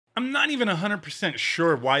I'm not even 100%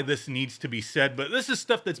 sure why this needs to be said, but this is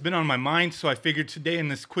stuff that's been on my mind, so I figured today in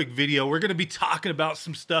this quick video, we're going to be talking about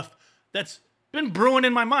some stuff that's been brewing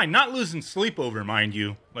in my mind. Not losing sleep over, mind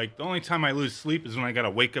you. Like, the only time I lose sleep is when I got to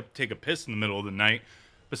wake up, take a piss in the middle of the night.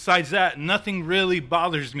 Besides that, nothing really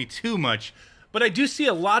bothers me too much. But I do see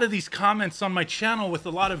a lot of these comments on my channel with a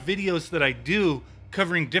lot of videos that I do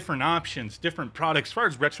covering different options, different products, as far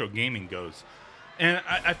as retro gaming goes. And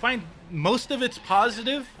I find most of it's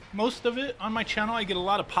positive. Most of it on my channel, I get a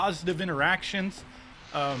lot of positive interactions.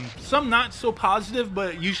 Some not so positive,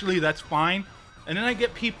 but usually that's fine. And then I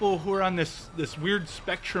get people who are on this weird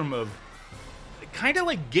spectrum of kind of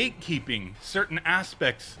like gatekeeping certain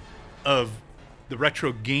aspects of the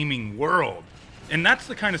retro gaming world. And that's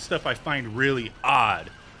the kind of stuff I find really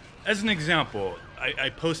odd. As an example, I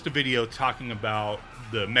post a video talking about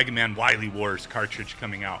the Mega Man Wily Wars cartridge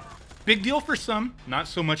coming out. Big deal for some, not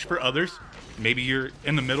so much for others. Maybe you're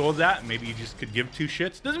in the middle of that. Maybe you just could give two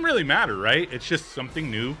shits. Doesn't really matter, right? It's just something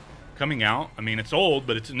new coming out. I mean, it's old,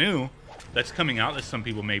 but it's new. That's coming out that some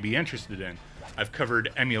people may be interested in. I've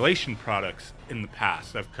covered emulation products in the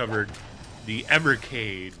past. I've covered the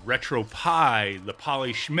Evercade, RetroPie, the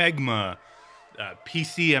Poly Schmegma,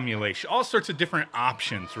 PC emulation, all sorts of different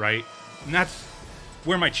options, right? And that's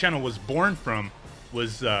where my channel was born from,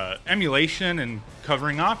 was emulation and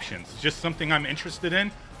covering options. It's just something I'm interested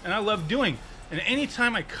in and I love doing. And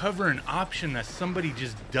anytime I cover an option that somebody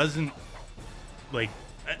just doesn't like,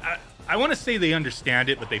 I want to say they understand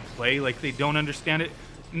it, but they play like they don't understand it.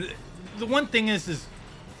 And the one thing is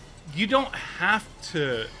you don't have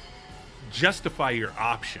to justify your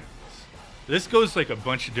options. This goes like a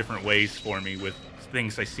bunch of different ways for me with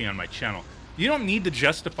things I see on my channel. You don't need to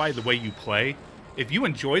justify the way you play. If you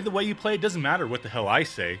enjoy the way you play, it doesn't matter what the hell I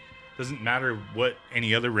say. It doesn't matter what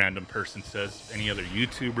any other random person says, any other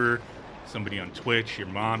YouTuber, somebody on Twitch, your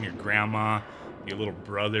mom, your grandma, your little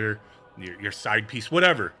brother, your side piece,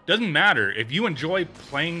 whatever. Doesn't matter. If you enjoy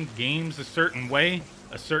playing games a certain way,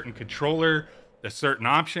 a certain controller, a certain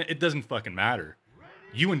option, it doesn't fucking matter.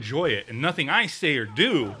 You enjoy it, and nothing I say or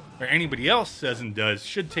do, or anybody else says and does,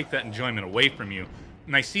 should take that enjoyment away from you.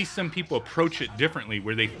 And I see some people approach it differently,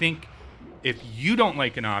 where they think if you don't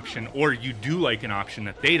like an option, or you do like an option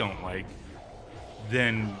that they don't like,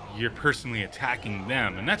 then you're personally attacking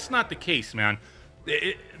them. And that's not the case, man.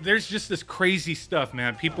 There's just this crazy stuff,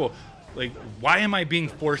 man. People, like, why am I being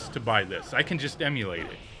forced to buy this? I can just emulate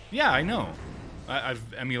it. Yeah, I know. I've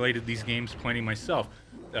emulated these games plenty myself.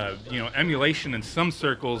 You know, emulation in some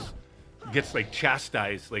circles gets like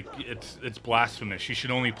chastised, like it's blasphemous. You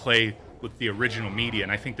should only play with the original media,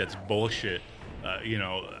 and I think that's bullshit. You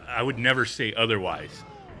know, I would never say otherwise.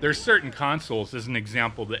 There's certain consoles, as an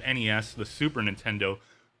example, the NES, the Super Nintendo,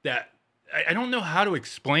 that I don't know how to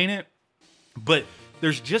explain it, but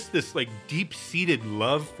there's just this like deep-seated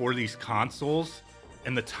love for these consoles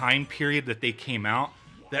and the time period that they came out,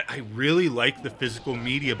 that I really like the physical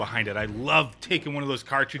media behind it. I love taking one of those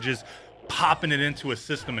cartridges, popping it into a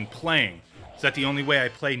system and playing. Is that the only way I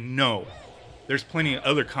play? No. There's plenty of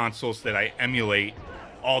other consoles that I emulate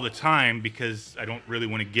all the time because I don't really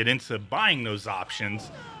want to get into buying those options,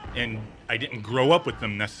 and I didn't grow up with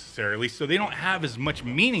them necessarily, so they don't have as much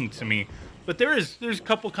meaning to me. But there's a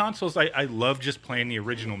couple consoles I love just playing the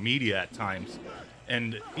original media at times.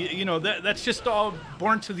 And you know, that's just all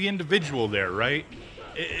born to the individual there, right?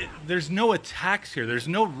 There's no attacks here. There's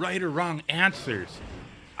no right or wrong answers.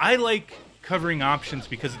 I like covering options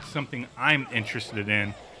because it's something I'm interested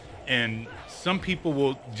in, and some people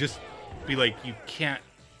will just be like, you can't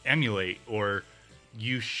emulate, or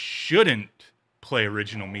you shouldn't play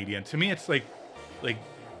original media. And to me, it's like,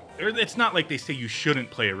 or it's not like they say you shouldn't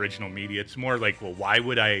play original media. It's more like, well, why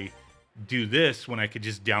would I do this when I could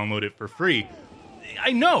just download it for free?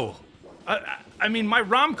 I know. I mean, my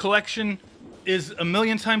ROM collection is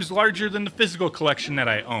 1,000,000 times larger than the physical collection that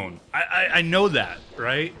I own. I know that,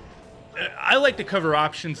 right? I like to cover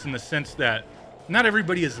options in the sense that not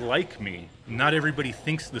everybody is like me. Not everybody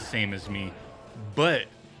thinks the same as me. But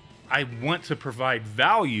I want to provide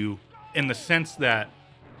value in the sense that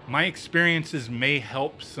my experiences may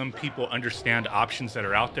help some people understand options that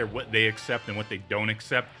are out there, what they accept and what they don't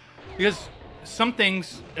accept. Because some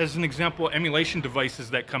things, as an example, emulation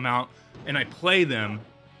devices that come out and I play them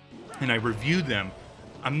and I review them,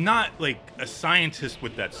 I'm not like a scientist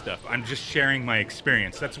with that stuff. I'm just sharing my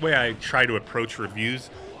experience. That's the way I try to approach reviews,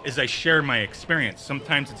 is I share my experience.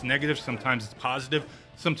 Sometimes it's negative, sometimes it's positive,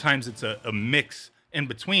 sometimes it's a mix in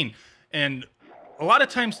between. And a lot of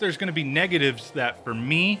times there's going to be negatives that for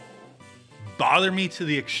me bother me to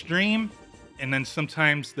the extreme, and then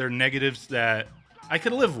sometimes they're negatives that I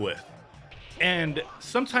could live with. And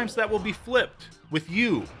sometimes that will be flipped with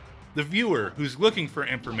you, the viewer, who's looking for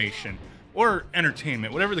information or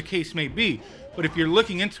entertainment, whatever the case may be. But if you're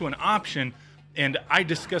looking into an option and I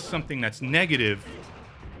discuss something that's negative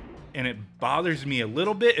and it bothers me a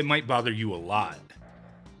little bit, it might bother you a lot.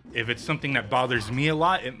 If it's something that bothers me a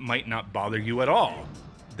lot, it might not bother you at all.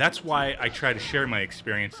 That's why I try to share my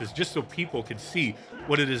experiences, just so people could see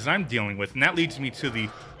what it is I'm dealing with. And that leads me to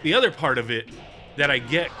the other part of it that I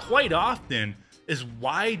get quite often is,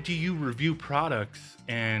 why do you review products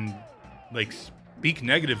and like speak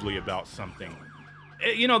negatively about something?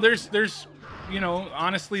 You know, there's you know,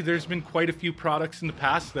 honestly, there's been quite a few products in the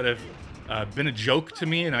past that have been a joke to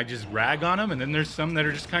me and I just rag on them. And then there's some that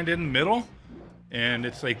are just kind of in the middle. And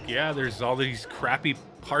it's like, yeah, there's all these crappy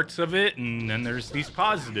parts of it, and then there's these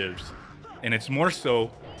positives. And it's more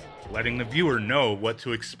so letting the viewer know what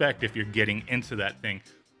to expect if you're getting into that thing.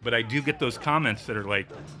 But I do get those comments that are like,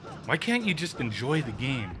 why can't you just enjoy the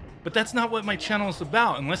game? But that's not what my channel is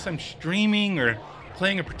about. Unless I'm streaming or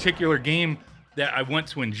playing a particular game that I want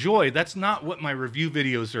to enjoy, that's not what my review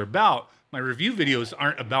videos are about. My review videos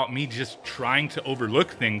aren't about me just trying to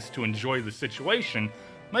overlook things to enjoy the situation.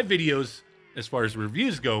 My videos, as far as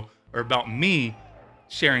reviews go, are about me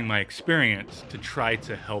sharing my experience to try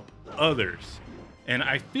to help others. And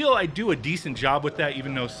I feel I do a decent job with that,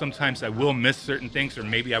 even though sometimes I will miss certain things, or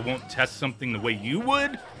maybe I won't test something the way you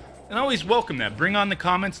would. And I always welcome that. Bring on the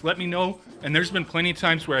comments, let me know. And there's been plenty of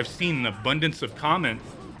times where I've seen an abundance of comments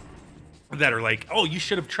that are like, oh, you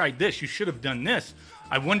should have tried this, you should have done this,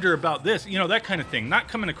 I wonder about this, you know, that kind of thing. Not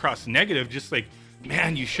coming across negative, just like,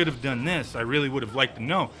 man, you should have done this, I really would have liked to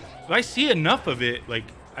know. If I see enough of it, like,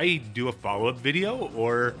 I do a follow-up video,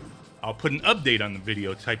 or I'll put an update on the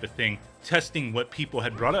video type of thing, testing what people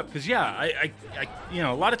had brought up. Because yeah, I you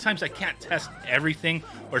know, a lot of times I can't test everything,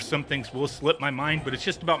 or some things will slip my mind, but it's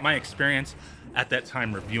just about my experience at that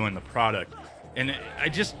time reviewing the product. And I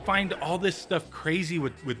just find all this stuff crazy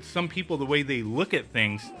with some people, the way they look at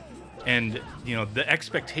things, and you know, the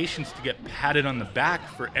expectations to get patted on the back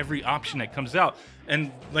for every option that comes out. And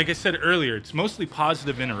like I said earlier, it's mostly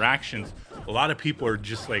positive interactions. A lot of people are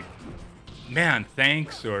just like, man,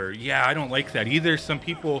 thanks, or yeah, I don't like that either. Some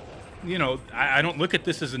people, you know, I don't look at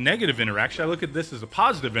this as a negative interaction, I look at this as a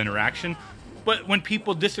positive interaction. But when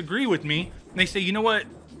people disagree with me, they say, you know what,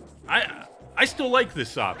 I still like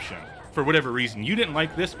this option for whatever reason. You didn't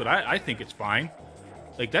like this, but I think it's fine.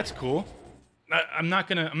 Like, that's cool. I'm not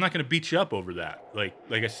gonna beat you up over that.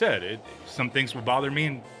 Like I said, some things will bother me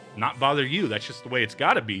and not bother you. That's just the way it's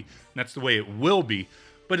got to be. And that's the way it will be.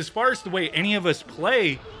 But as far as the way any of us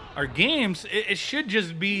play our games, it should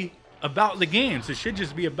just be about the games. It should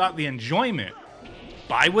just be about the enjoyment.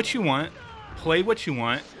 Buy what you want, play what you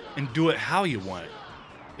want, and do it how you want.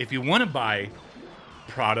 If you want to buy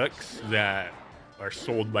products that are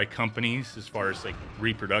sold by companies, as far as like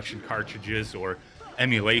reproduction cartridges or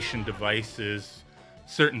emulation devices,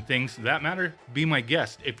 certain things for that matter, be my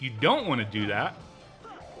guest. If you don't want to do that,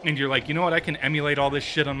 and you're like, you know what, I can emulate all this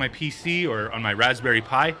shit on my PC or on my Raspberry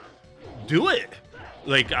Pi, do it.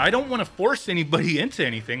 Like, I don't want to force anybody into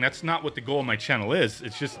anything. That's not what the goal of my channel is.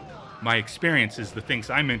 It's just my experiences, the things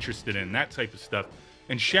I'm interested in, that type of stuff,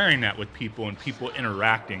 and sharing that with people and people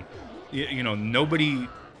interacting. You know, nobody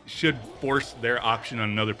should force their option on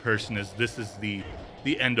another person as this is the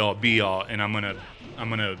end all be all, and I'm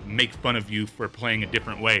gonna make fun of you for playing a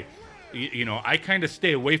different way. You know, I kind of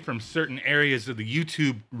stay away from certain areas of the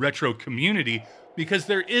YouTube retro community because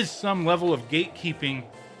there is some level of gatekeeping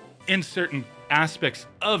in certain aspects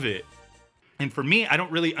of it. And for me, I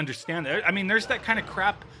don't really understand that. I mean, there's that kind of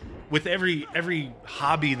crap with every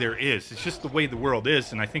hobby there is. It's just the way the world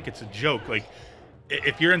is, and I think it's a joke. Like,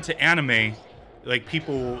 if you're into anime, like,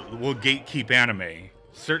 people will gatekeep anime.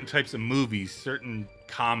 Certain types of movies, certain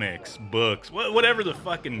comics, books, whatever the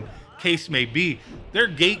fucking case may be, they're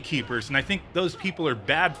gatekeepers. And I think those people are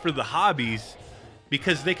bad for the hobbies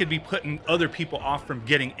because they could be putting other people off from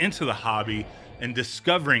getting into the hobby and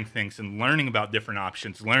discovering things and learning about different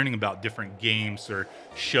options, learning about different games or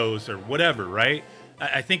shows or whatever, right?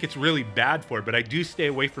 I think it's really bad for it, but I do stay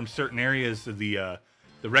away from certain areas of the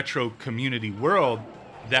retro community world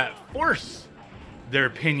that force their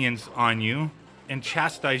opinions on you and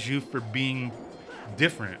chastise you for being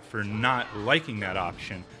different, for not liking that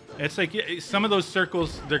option. It's like some of those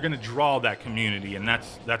circles, they're going to draw that community, and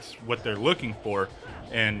that's what they're looking for.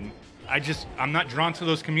 And I'm not drawn to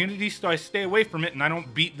those communities, so I stay away from it, and I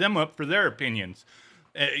don't beat them up for their opinions.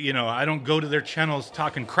 You know, I don't go to their channels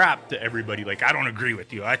talking crap to everybody. Like, I don't agree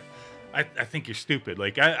with you. I think you're stupid.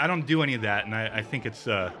 Like, I don't do any of that, and I think it's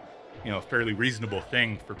you know, a fairly reasonable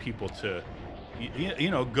thing for people to, you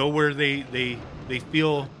know, go where they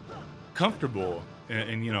feel comfortable,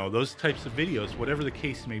 and you know, those types of videos, whatever the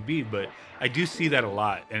case may be. But I do see that a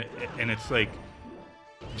lot, and it's like,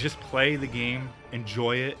 just play the game,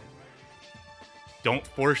 enjoy it. Don't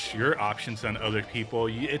force your options on other people.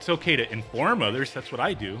 It's okay to inform others. That's what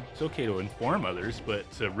I do. It's okay to inform others, but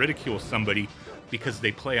to ridicule somebody because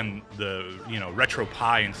they play on the, you know, Retro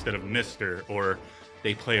Pi instead of Mister, or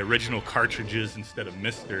they play original cartridges instead of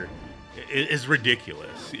Mister, is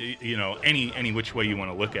ridiculous. You know, any which way you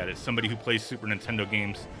want to look at it. Somebody who plays Super Nintendo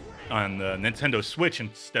games on the Nintendo Switch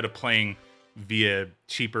instead of playing via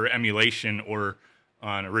cheaper emulation or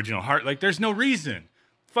on original hard, like, there's no reason.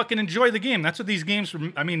 Fucking enjoy the game. That's what these games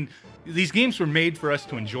were. I mean, these games were made for us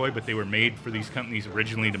to enjoy, but they were made for these companies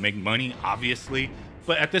originally to make money, obviously.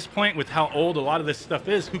 But at this point, with how old a lot of this stuff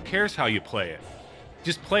is, who cares how you play it?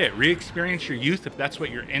 Just play it. Re-experience your youth if that's what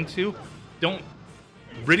you're into. Don't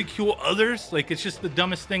ridicule others. Like, it's just the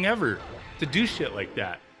dumbest thing ever to do shit like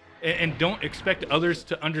that. And don't expect others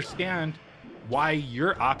to understand why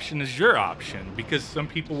your option is your option, because some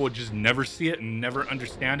people will just never see it and never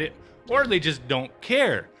understand it, or they just don't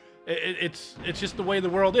care. It's just the way the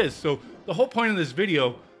world is. So the whole point of this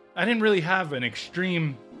video, I didn't really have an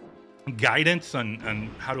extreme guidance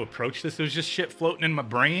on how to approach this. It was just shit floating in my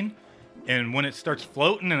brain. And when it starts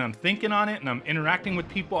floating and I'm thinking on it and I'm interacting with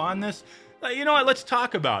people on this, you know what, let's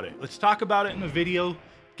talk about it. Let's talk about it in the video,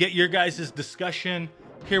 get your guys' discussion,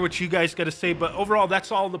 hear what you guys got to say. But overall,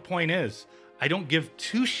 that's all the point is. I don't give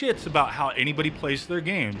two shits about how anybody plays their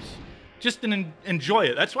games. Just enjoy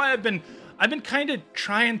it. That's why I've been kind of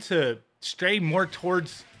trying to stray more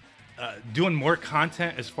towards doing more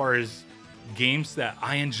content as far as games that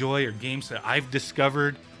I enjoy or games that I've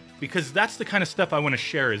discovered, because that's the kind of stuff I want to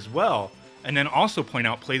share as well. And then also point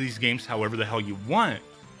out, play these games however the hell you want.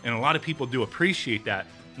 And a lot of people do appreciate that.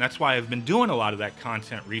 And that's why I've been doing a lot of that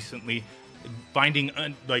content recently, finding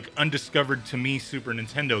like undiscovered to me Super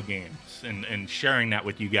Nintendo games and sharing that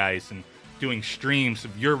with you guys and doing streams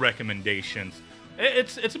of your recommendations.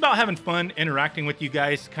 It's about having fun, interacting with you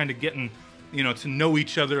guys, kind of getting, you know, to know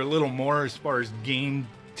each other a little more as far as game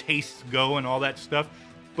tastes go and all that stuff.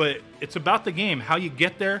 But it's about the game. How you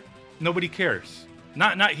get there, nobody cares.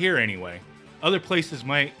 Not here anyway. Other places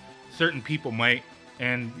might, certain people might,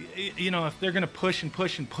 and you know, if they're gonna push and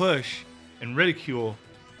push and push and ridicule,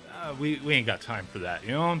 we ain't got time for that.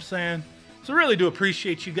 You know what I'm saying? So really do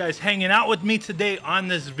appreciate you guys hanging out with me today on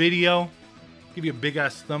this video. Give you a big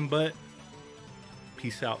ass thumb butt.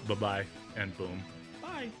 Peace out, bye-bye, and boom.